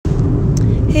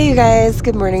Hey you guys,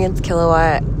 good morning, it's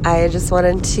Kilowatt. I just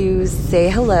wanted to say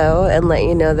hello and let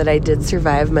you know that I did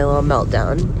survive my little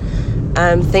meltdown.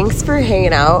 Thanks for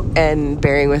hanging out and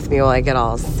bearing with me while I get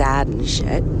all sad and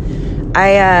shit.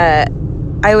 I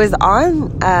was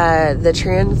on the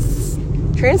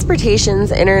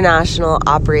Transportations International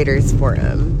Operators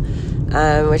Forum,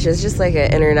 which is just like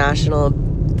an international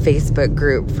Facebook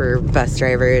group for bus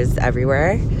drivers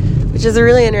everywhere, which is a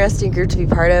really interesting group to be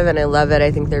part of, and I love it.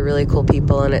 I think they're really cool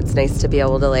people, and it's nice to be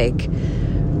able to like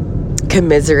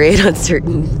commiserate on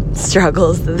certain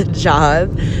struggles of the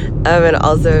job, and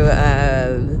also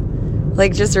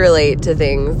like just relate to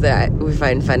things that we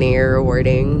find funny or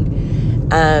rewarding.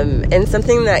 And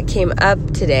something that came up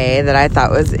today that I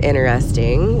thought was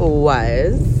interesting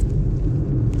was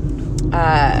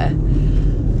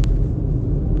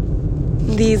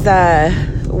these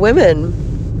women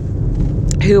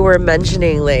who were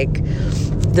mentioning like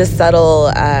the subtle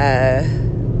I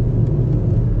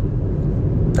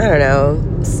don't know,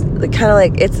 kind of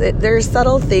like there's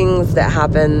subtle things that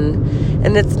happen,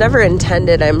 and it's never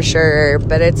intended, I'm sure,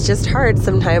 but it's just hard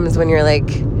sometimes when you're like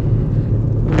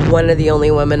one of the only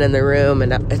women in the room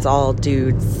and it's all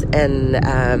dudes, and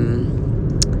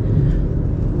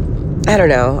I don't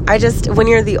know, when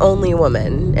you're the only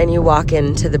woman and you walk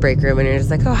into the break room and you're just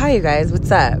like, oh, hi you guys,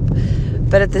 what's up?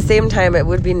 But at the same time, it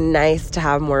would be nice to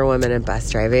have more women in bus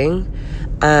driving.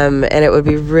 And it would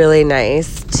be really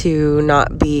nice to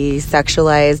not be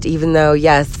sexualized, even though,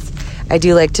 yes, I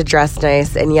do like to dress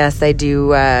nice. And yes, I do,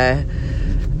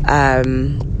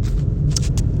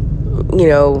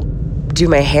 do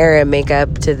my hair and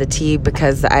makeup to the T,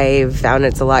 because I've found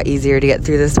it's a lot easier to get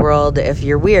through this world if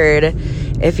you're weird,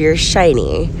 if you're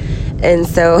shiny. And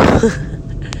so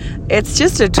it's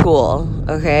just a tool,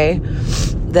 okay,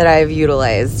 that I've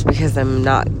utilized because I'm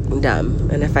not dumb,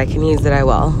 and if I can use it, I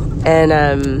will. And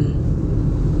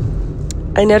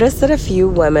I noticed that a few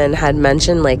women had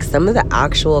mentioned like some of the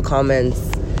actual comments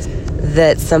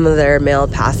that some of their male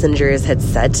passengers had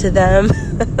said to them,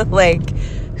 like,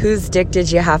 whose dick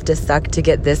did you have to suck to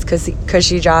get this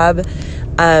cushy job?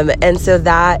 And so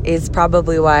that is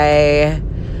probably why,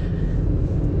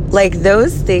 like,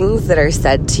 those things that are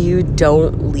said to you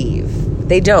don't leave.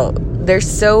 They don't. They're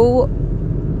so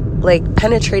like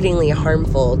penetratingly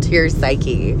harmful to your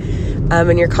psyche,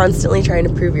 and you're constantly trying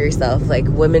to prove yourself, like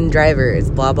women drivers,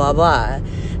 blah blah blah.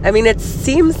 I mean, it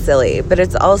seems silly, but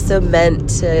it's also meant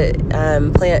to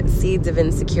plant seeds of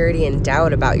insecurity and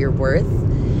doubt about your worth,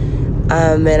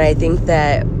 and I think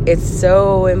that it's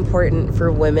so important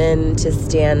for women to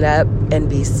stand up and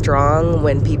be strong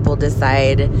when people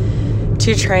decide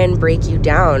to try and break you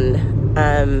down.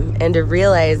 And to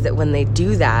realize that when they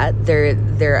do that,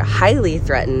 they're highly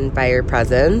threatened by your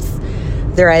presence.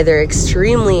 They're either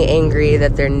extremely angry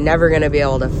that they're never going to be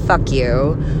able to fuck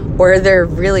you, or they're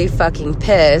really fucking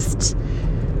pissed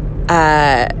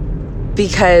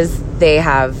because they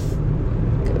have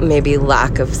maybe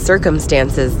lack of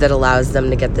circumstances that allows them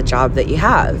to get the job that you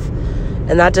have.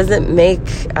 And that doesn't make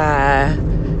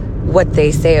what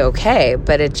they say okay,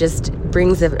 but it just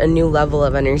brings a new level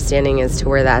of understanding as to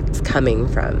where that's coming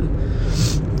from.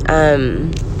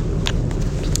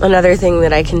 Another thing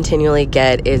that I continually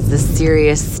get is the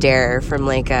serious stare from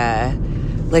like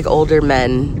older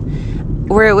men,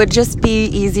 where it would just be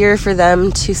easier for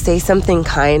them to say something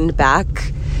kind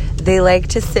back. They like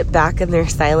to sit back in their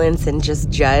silence and just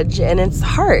judge, and it's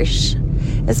harsh,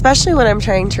 especially when I'm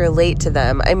trying to relate to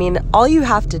them. I mean, all you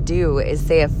have to do is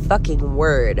say a fucking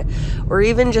word, or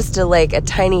even just a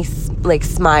tiny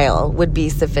smile would be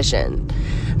sufficient.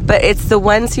 But it's the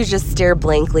ones who just stare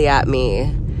blankly at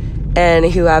me and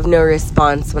who have no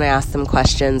response when I ask them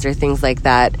questions or things like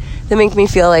that make me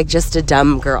feel like just a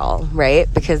dumb girl, right?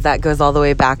 Because that goes all the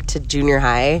way back to junior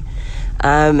high.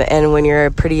 And when you're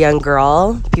a pretty young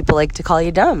girl, people like to call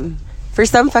you dumb. For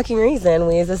some fucking reason,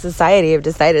 we as a society have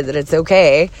decided that it's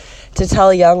okay to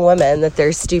tell young women that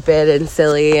they're stupid and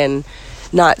silly and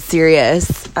not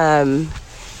serious.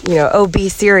 Oh, be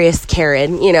serious,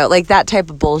 Karen. Like that type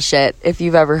of bullshit, if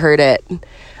you've ever heard it.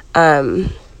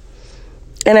 And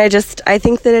I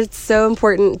think that it's so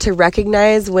important to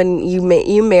recognize when you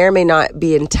may or may not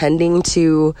be intending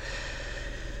to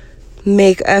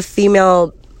make a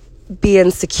female be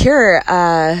insecure,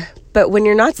 but when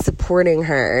you're not supporting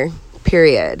her,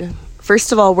 period.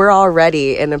 First of all, we're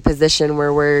already in a position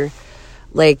where we're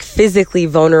like physically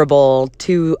vulnerable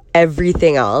to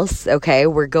everything else, okay?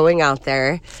 We're going out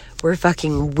there, we're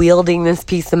fucking wielding this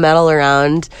piece of metal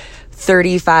around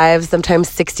 35, sometimes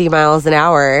 60 miles an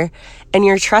hour, and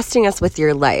you're trusting us with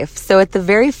your life. So at the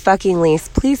very fucking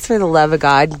least, please, for the love of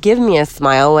God, give me a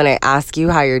smile when I ask you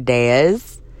how your day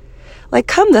is. Like,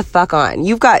 come the fuck on.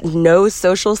 You've got no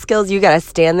social skills. You got to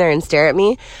stand there and stare at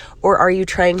me. Or are you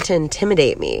trying to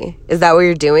intimidate me? Is that what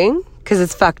you're doing? Because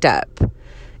it's fucked up.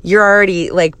 You're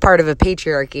already, like, part of a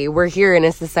patriarchy. We're here in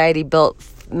a society built,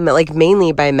 like,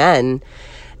 mainly by men.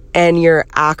 And you're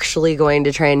actually going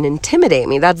to try and intimidate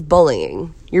me. That's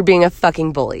bullying. You're being a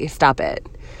fucking bully. Stop it.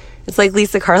 It's like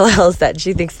Lisa Carlisle said.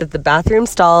 She thinks that the bathroom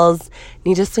stalls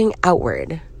need to swing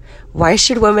outward. Why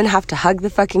should women have to hug the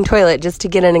fucking toilet just to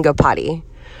get in and go potty?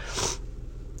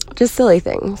 Just silly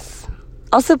things.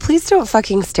 Also, please don't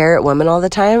fucking stare at women all the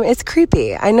time. It's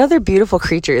creepy. I know they're beautiful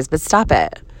creatures, but stop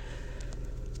it.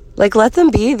 Like, let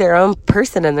them be their own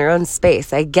person in their own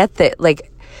space. I get that,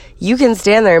 like, you can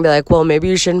stand there and be like, well, maybe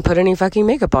you shouldn't put any fucking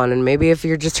makeup on, and maybe if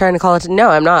you're just trying to call it... No,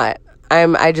 I'm not.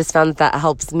 I just found that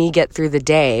helps me get through the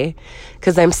day,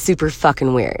 because I'm super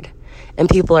fucking weird. And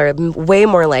people are way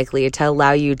more likely to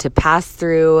allow you to pass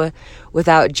through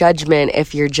without judgment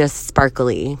if you're just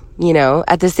sparkly, you know?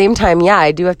 At the same time, yeah,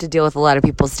 I do have to deal with a lot of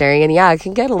people staring, and yeah, it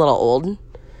can get a little old.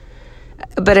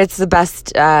 But it's the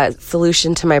best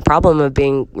solution to my problem of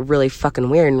being really fucking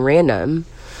weird and random.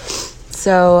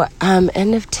 So,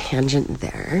 end of tangent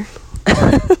there.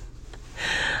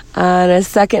 On a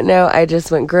second note, I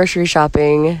just went grocery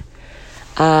shopping.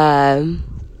 And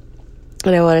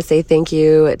I want to say thank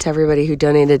you to everybody who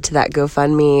donated to that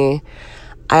GoFundMe.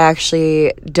 I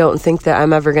actually don't think that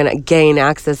I'm ever going to gain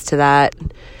access to that.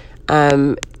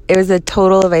 It was a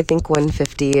total of, I think,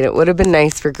 $150, and it would have been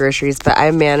nice for groceries, but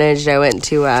I managed. I went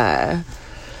to, what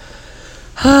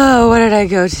did I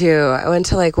go to? I went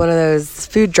to, like, one of those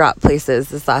food drop places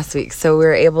this last week, so we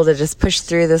were able to just push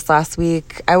through this last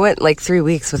week. I went, like, 3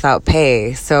 weeks without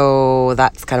pay, so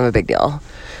that's kind of a big deal.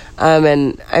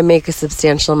 And I make a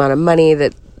substantial amount of money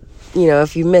that, you know,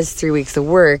 if you miss 3 weeks of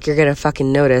work, you're going to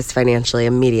fucking notice financially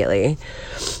immediately.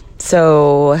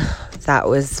 So that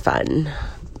was fun.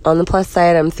 On the plus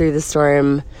side, I'm through the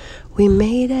storm. We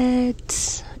made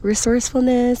it.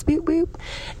 Resourcefulness. Boop, boop.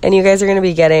 And you guys are going to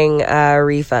be getting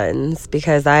refunds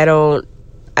because I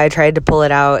tried to pull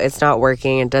it out. It's not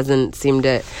working. It doesn't seem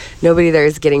to, nobody there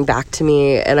is getting back to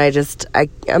me. And I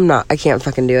can't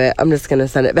fucking do it. I'm just going to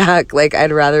send it back. Like,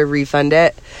 I'd rather refund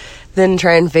it than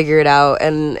try and figure it out.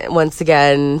 And once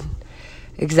again,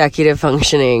 executive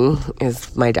functioning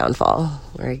is my downfall,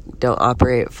 where I don't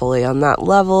operate fully on that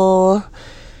level.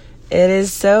 It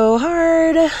is so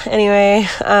hard. Anyway,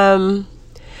 I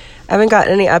haven't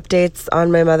gotten any updates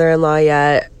on my mother-in-law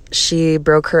yet. She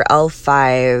broke her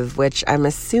L5, which I'm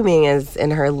assuming is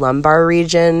in her lumbar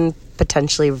region,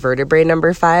 potentially vertebrae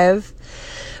number 5.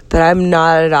 But I'm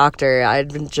not a doctor.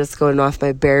 I'd been just going off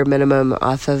my bare minimum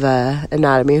off of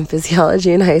anatomy and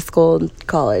physiology in high school and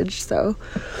college. So,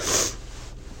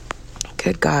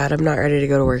 good God, I'm not ready to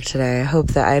go to work today. I hope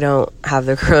that I don't have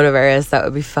the coronavirus. That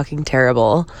would be fucking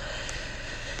terrible.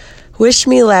 Wish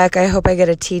me luck. I hope I get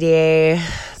a TDA.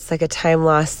 It's like a time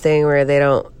loss thing where they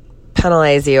don't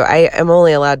penalize you. I am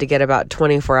only allowed to get about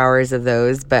 24 hours of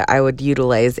those, but I would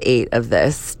utilize 8 of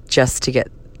this just to get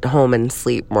home and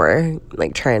sleep more,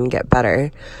 like try and get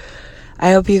better.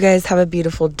 I hope you guys have a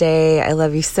beautiful day. I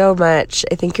love you so much.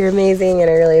 I think you're amazing, and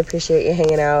I really appreciate you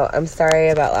hanging out. I'm sorry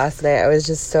about last night. I was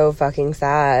just so fucking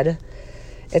sad.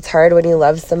 It's hard when you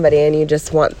love somebody and you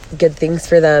just want good things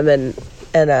for them,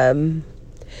 and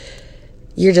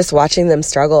you're just watching them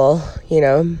struggle, you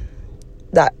know.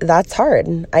 That's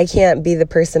hard. I can't be the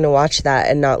person to watch that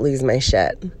and not lose my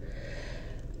shit.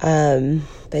 But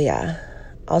yeah,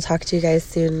 I'll talk to you guys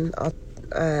soon.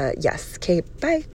 Yes. Okay, bye.